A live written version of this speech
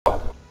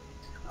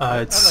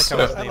I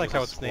like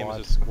how its name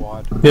is a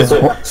squad. Yeah.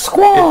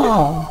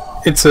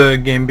 Squaw! It's a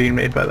game being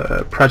made by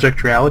the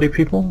Project Reality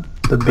people,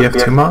 the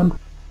BF2 mod.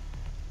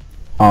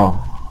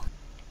 Oh.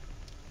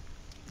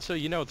 So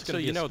you know it's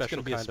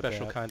gonna be a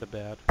special kind of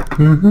bad.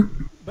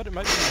 Mm-hmm. But it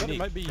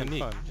might be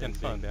unique and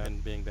fun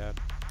and being bad.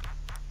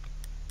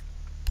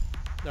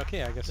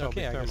 Okay, I guess I'll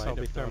be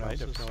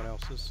Thermite if no one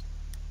else is.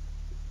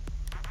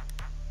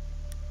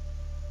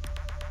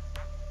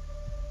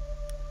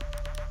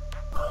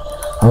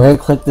 I'm gonna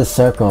click the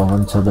circle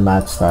until the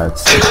match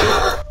starts.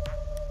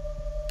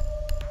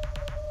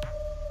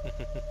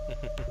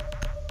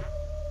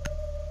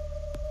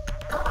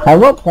 At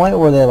what point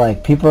were they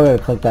like, people are gonna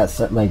click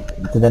that, like,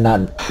 did they not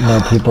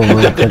know people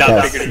were gonna click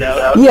that? Figured it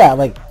out. Yeah,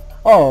 like,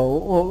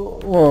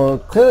 oh, well,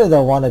 clearly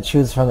they'll want to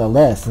choose from the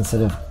list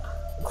instead of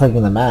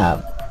clicking the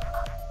map.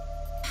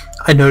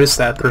 I noticed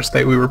that first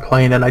day we were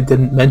playing and I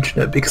didn't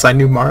mention it because I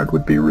knew Mard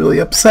would be really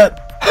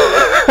upset.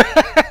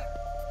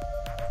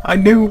 I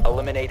knew.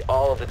 Eliminate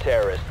all of the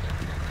terrorists.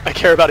 I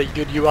care about a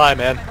good UI,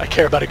 man. I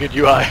care about a good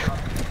UI.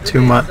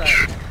 Too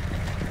much.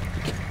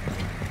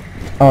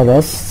 Oh,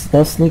 those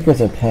sneakers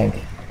are pink.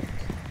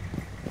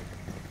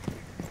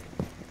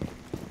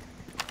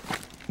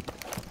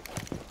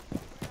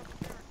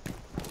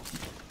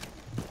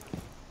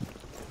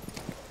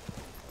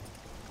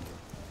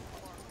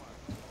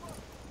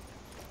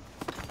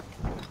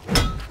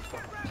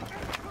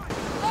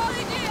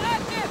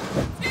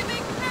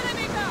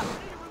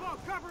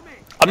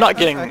 I'm not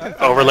getting an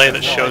overlay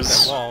that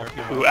shows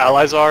who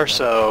allies are,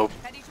 so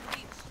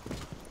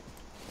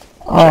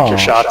check your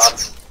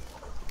shots.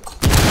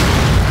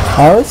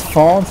 I always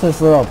fall into this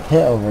little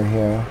pit over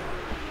here.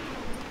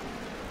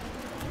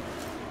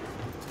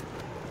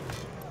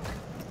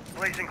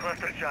 Blazing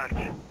cluster charge.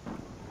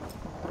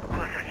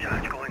 Cluster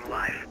charge going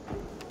live.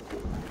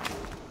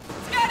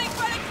 Scanning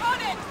for an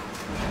opponent!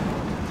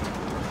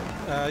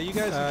 You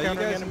guys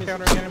encountering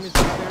enemies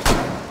out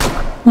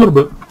there? A little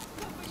bit.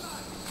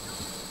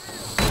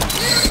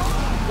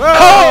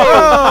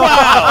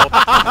 Oh!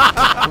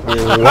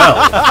 Wow!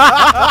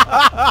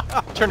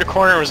 Wow! Turned a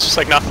corner and was just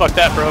like, nah, fuck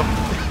that, bro.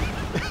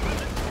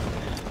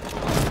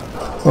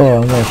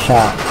 Oh, I'm gonna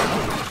shot.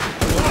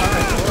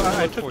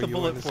 I took the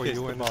bullet for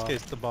you in this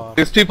case the bomb.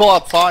 There's people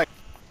outside.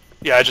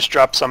 Yeah, I just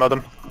dropped some of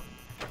them.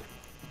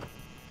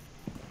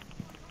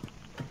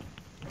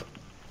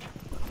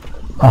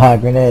 Ah,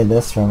 grenade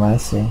this room, I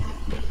see.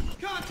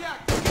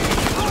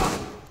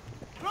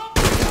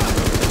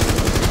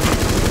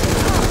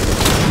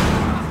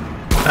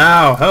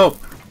 Ow, help!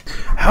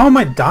 How am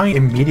I dying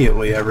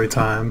immediately every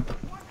time?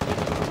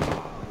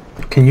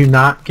 Can you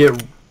not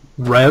get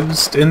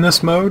revs in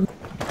this mode?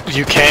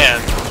 You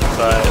can,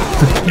 but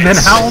Then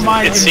how am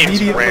I it seems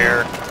immediately...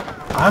 rare.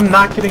 I'm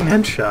not getting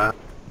headshot.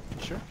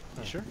 Sure.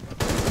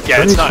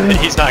 Yeah, it's not.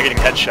 He's not getting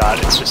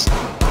headshot. It's just,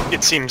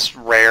 it seems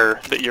rare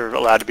that you're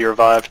allowed to be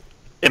revived.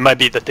 It might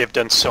be that they've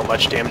done so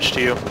much damage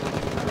to you.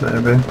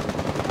 Maybe.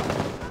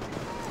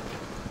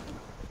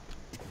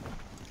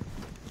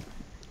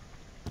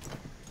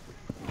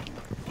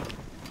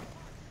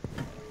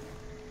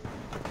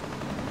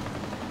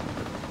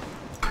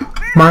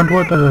 Mind,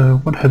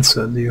 what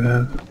headset do you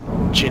have?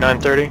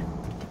 G930.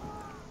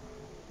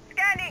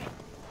 Scanning.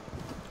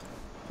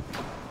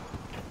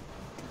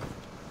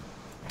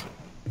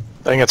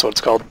 I think that's what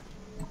it's called.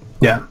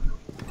 Yeah.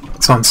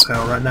 It's on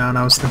sale right now and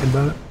I was thinking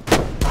about it.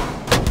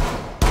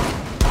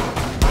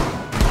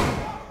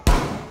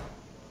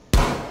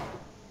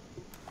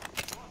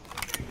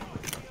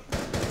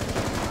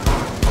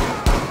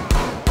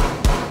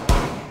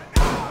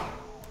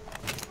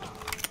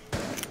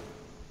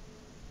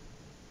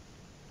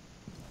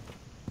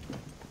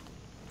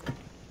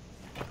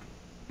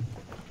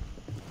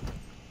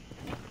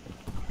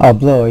 Oh,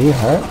 Blue, are you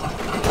hurt?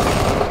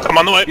 I'm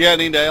on the way. Yeah, I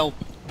need help.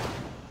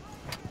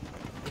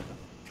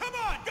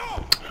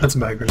 That's a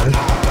bad grenade.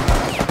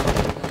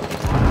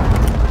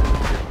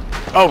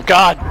 Oh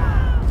God!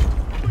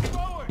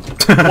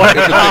 What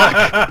a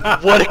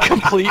cock! What a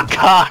complete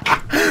cock!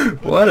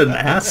 What an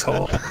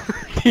asshole.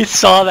 He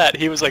saw that.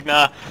 He was like,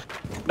 nah,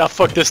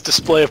 fuck this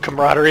display of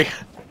camaraderie.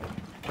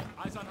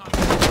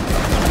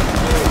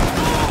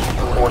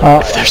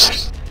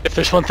 If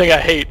there's one thing I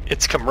hate,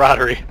 it's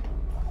camaraderie.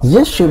 Did you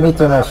just shoot me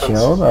through my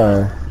shield,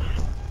 or...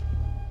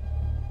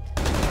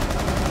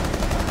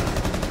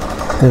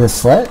 through the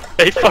slit?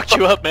 He fucked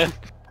you up, man.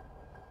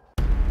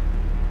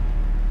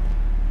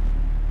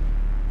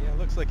 Yeah, it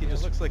looks like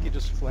he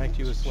just flanked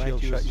you with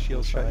shield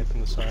shot you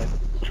from the side.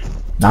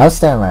 I was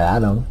staring right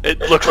at him. It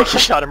looked like you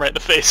shot him right in the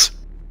face.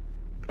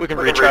 We can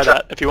retry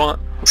that if you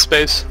want.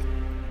 Space.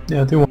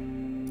 Yeah, do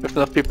one. If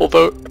enough people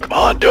vote. Come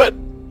on, do it!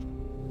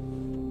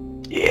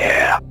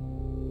 Yeah!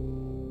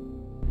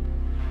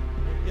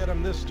 Get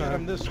him this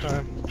time.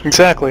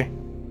 Exactly.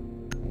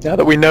 Now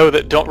that we know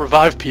that don't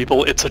revive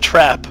people, it's a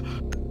trap.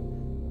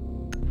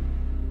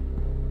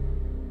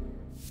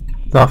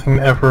 Nothing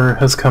ever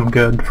has come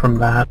good from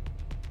that.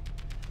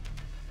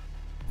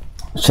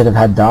 Should have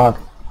had dog.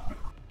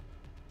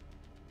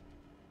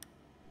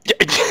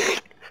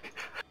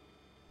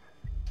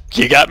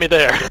 You got me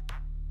there.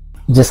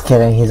 Just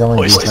kidding, he's only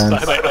Hoisted by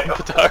defense. my own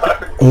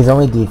petard. He's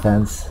only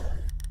defense.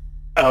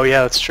 Oh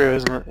yeah, that's true,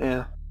 isn't it?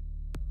 Yeah.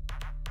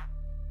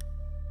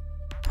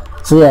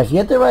 So yeah, if you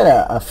had to write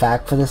a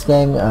fact for this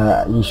game,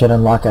 you should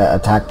unlock a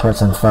attack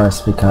person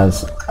first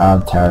because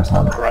of terrorist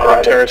hunt.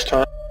 Right, terrorist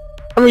hunt.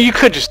 I mean, you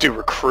could just do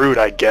recruit,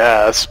 I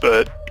guess,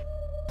 but...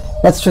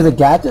 That's true, the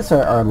gadgets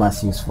are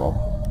less useful.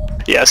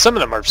 Yeah, some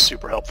of them are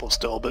super helpful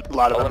still, but a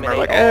lot of them are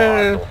like,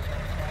 Eliminate all hostiles.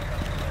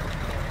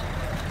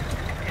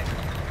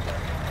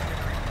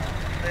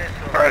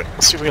 Alright,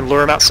 let's see if we can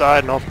lure him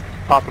outside and I'll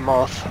pop him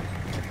off.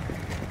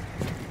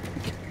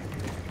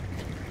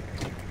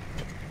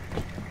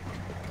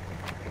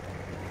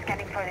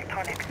 Scanning for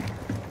electronics.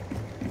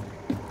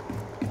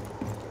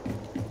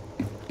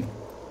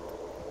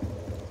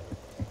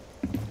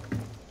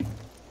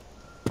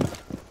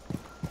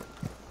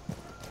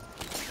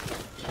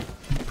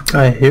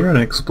 I hear an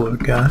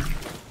explode guy.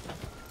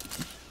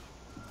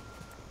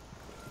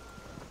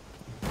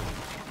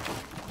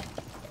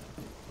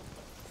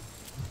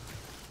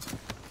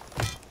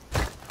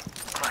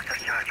 Cluster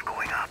charge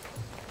going up.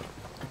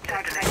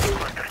 Detonating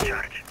cluster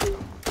charge.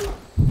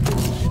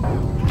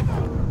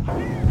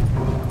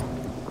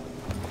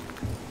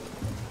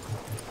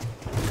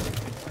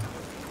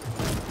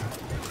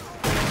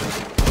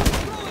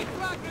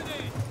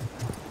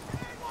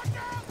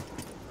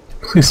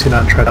 Please do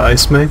not try to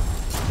ice me.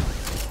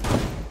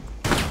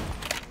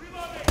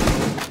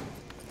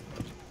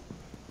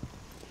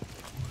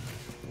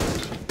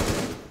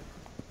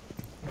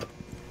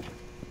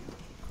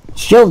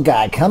 Shield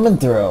guy coming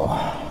through.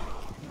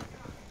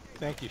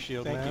 Thank you,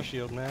 Shield Man. Thank you,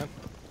 Shield Man.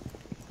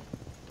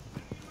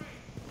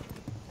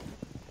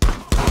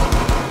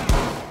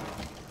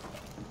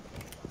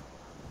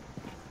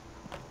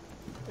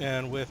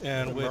 And with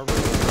yeah,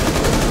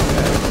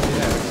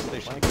 they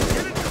should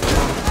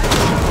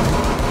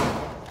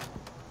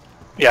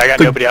Yeah, I got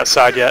nobody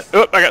outside yet.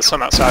 Oh, I got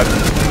some outside.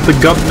 The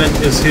government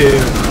is here.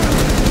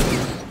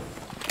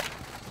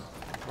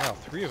 Wow,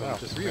 three of them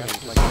just ran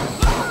like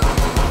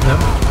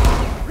No?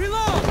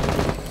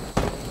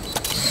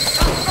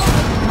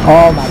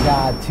 Oh my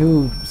god,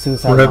 2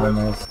 suicide Rip.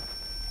 bombers.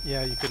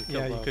 Yeah, you couldn't kill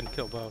both. You couldn't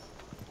kill both.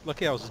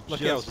 Lucky I was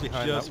just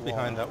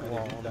behind that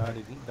wall. I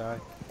didn't die.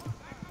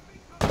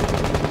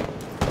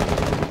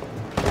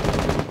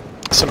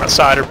 Some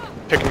outside are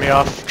picking me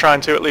off,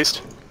 trying to at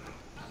least.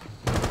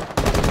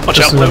 Watch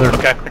Just out, Blue. another-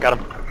 Okay, I got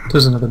him.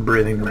 There's another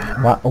breathing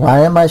man. Why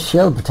didn't my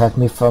shield protect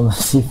me from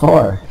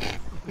C4?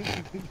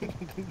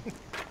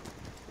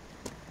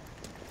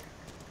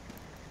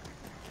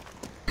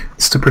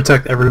 It's to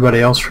protect everybody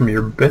else from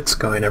your bits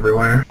going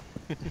everywhere.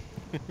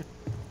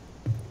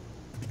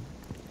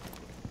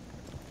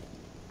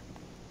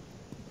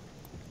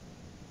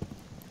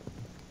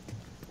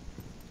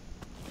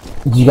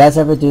 Did you guys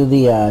ever do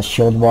the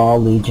shield wall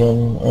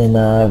Legion in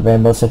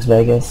Rainbow Six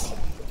Vegas?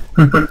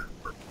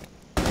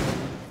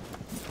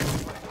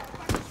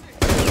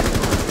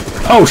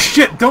 Oh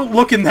shit, don't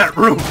look in that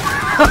room!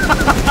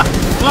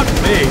 Fuck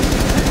me!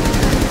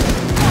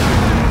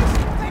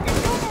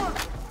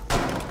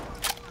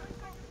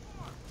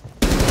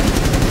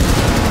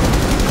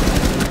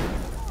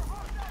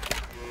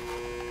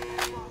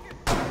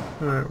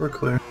 Alright, we're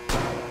clear.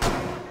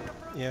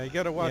 Yeah, you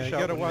gotta watch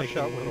out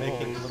when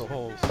making little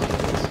holes.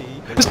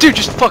 See? This dude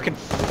just fucking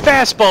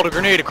fastballed a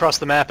grenade across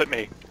the map at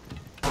me.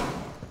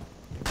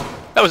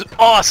 That was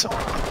awesome!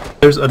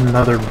 There's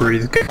another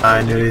breathe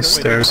guy near these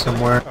stairs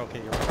somewhere.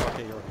 Okay, you're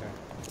okay.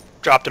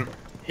 Dropped him.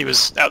 He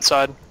was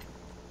outside.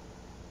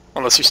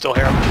 Unless you still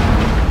hear him.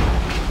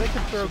 They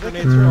can throw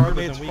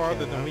grenades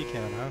farther than we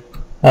can,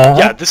 huh?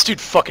 Yeah, this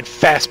dude fucking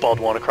fastballed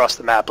one across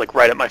the map, like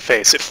right at my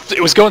face. It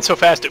was going so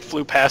fast it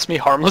flew past me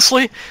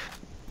harmlessly,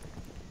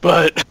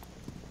 but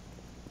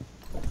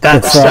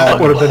That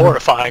would have been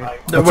horrifying.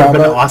 That would have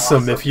been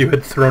awesome if you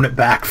had thrown it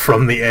back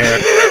from the air.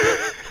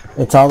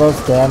 It's all those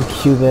damn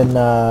Cuban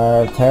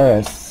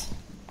terrorists.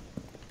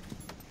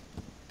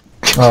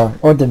 Oh,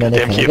 or Damn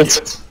Dominicans.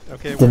 Cubans.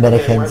 Okay,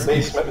 Dominicans. we're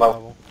basement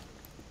level.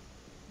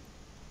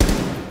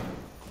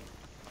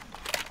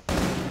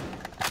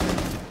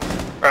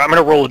 Alright, I'm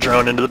gonna roll a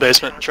drone into the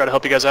basement and try to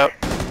help you guys out.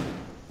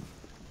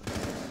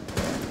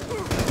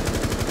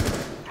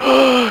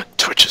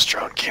 Twitch's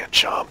drone can't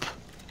jump.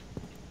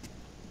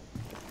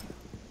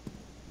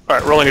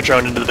 Alright, rolling a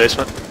drone into the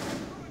basement.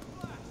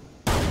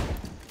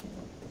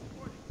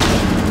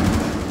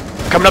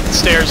 Coming up the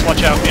stairs,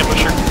 watch out,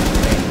 ambusher.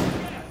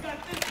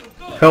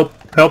 Help,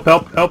 help,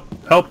 help, help,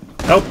 help,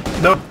 help,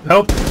 no,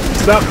 help,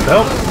 stop,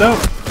 help, no.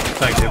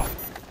 Thank you.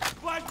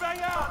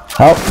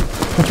 Help.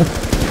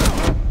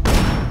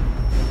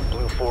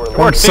 Blue 4 Or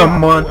eliminated.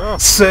 someone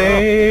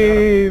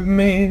save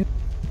me.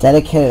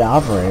 Dedicated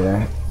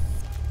operator.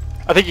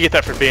 I think you get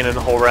that for being in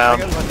the whole I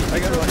round. got lucky.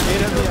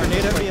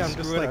 Grenade at me. I'm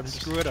just like,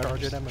 screw it. I'm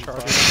just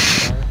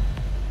charging them.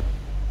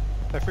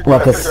 I figured Well,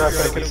 I 'cause- could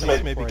at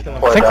least maybe kill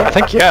him.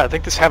 I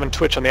think this having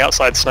Twitch on the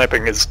outside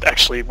sniping is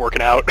actually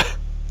working out.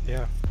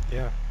 Yeah.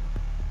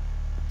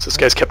 So this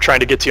guy's kept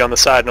trying to get to you on the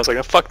side, and I was like,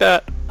 oh, fuck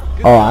that.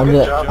 Oh, I'm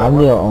the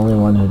only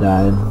one who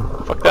died.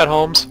 Fuck that,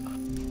 Holmes.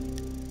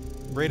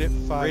 Rate it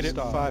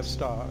 5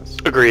 stars.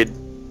 Agreed.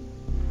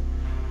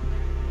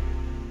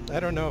 I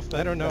don't know if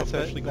that's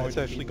actually going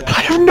to be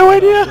I have no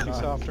idea.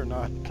 Ubisoft or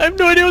not. I have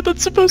no idea what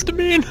that's supposed to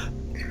mean.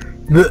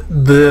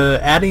 The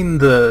adding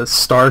the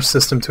star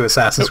system to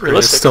Assassin's Creed is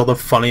Realistic. still the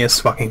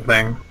funniest fucking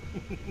thing.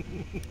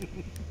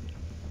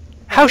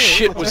 How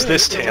shit was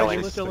this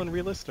tailing? Still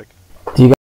unrealistic. Do you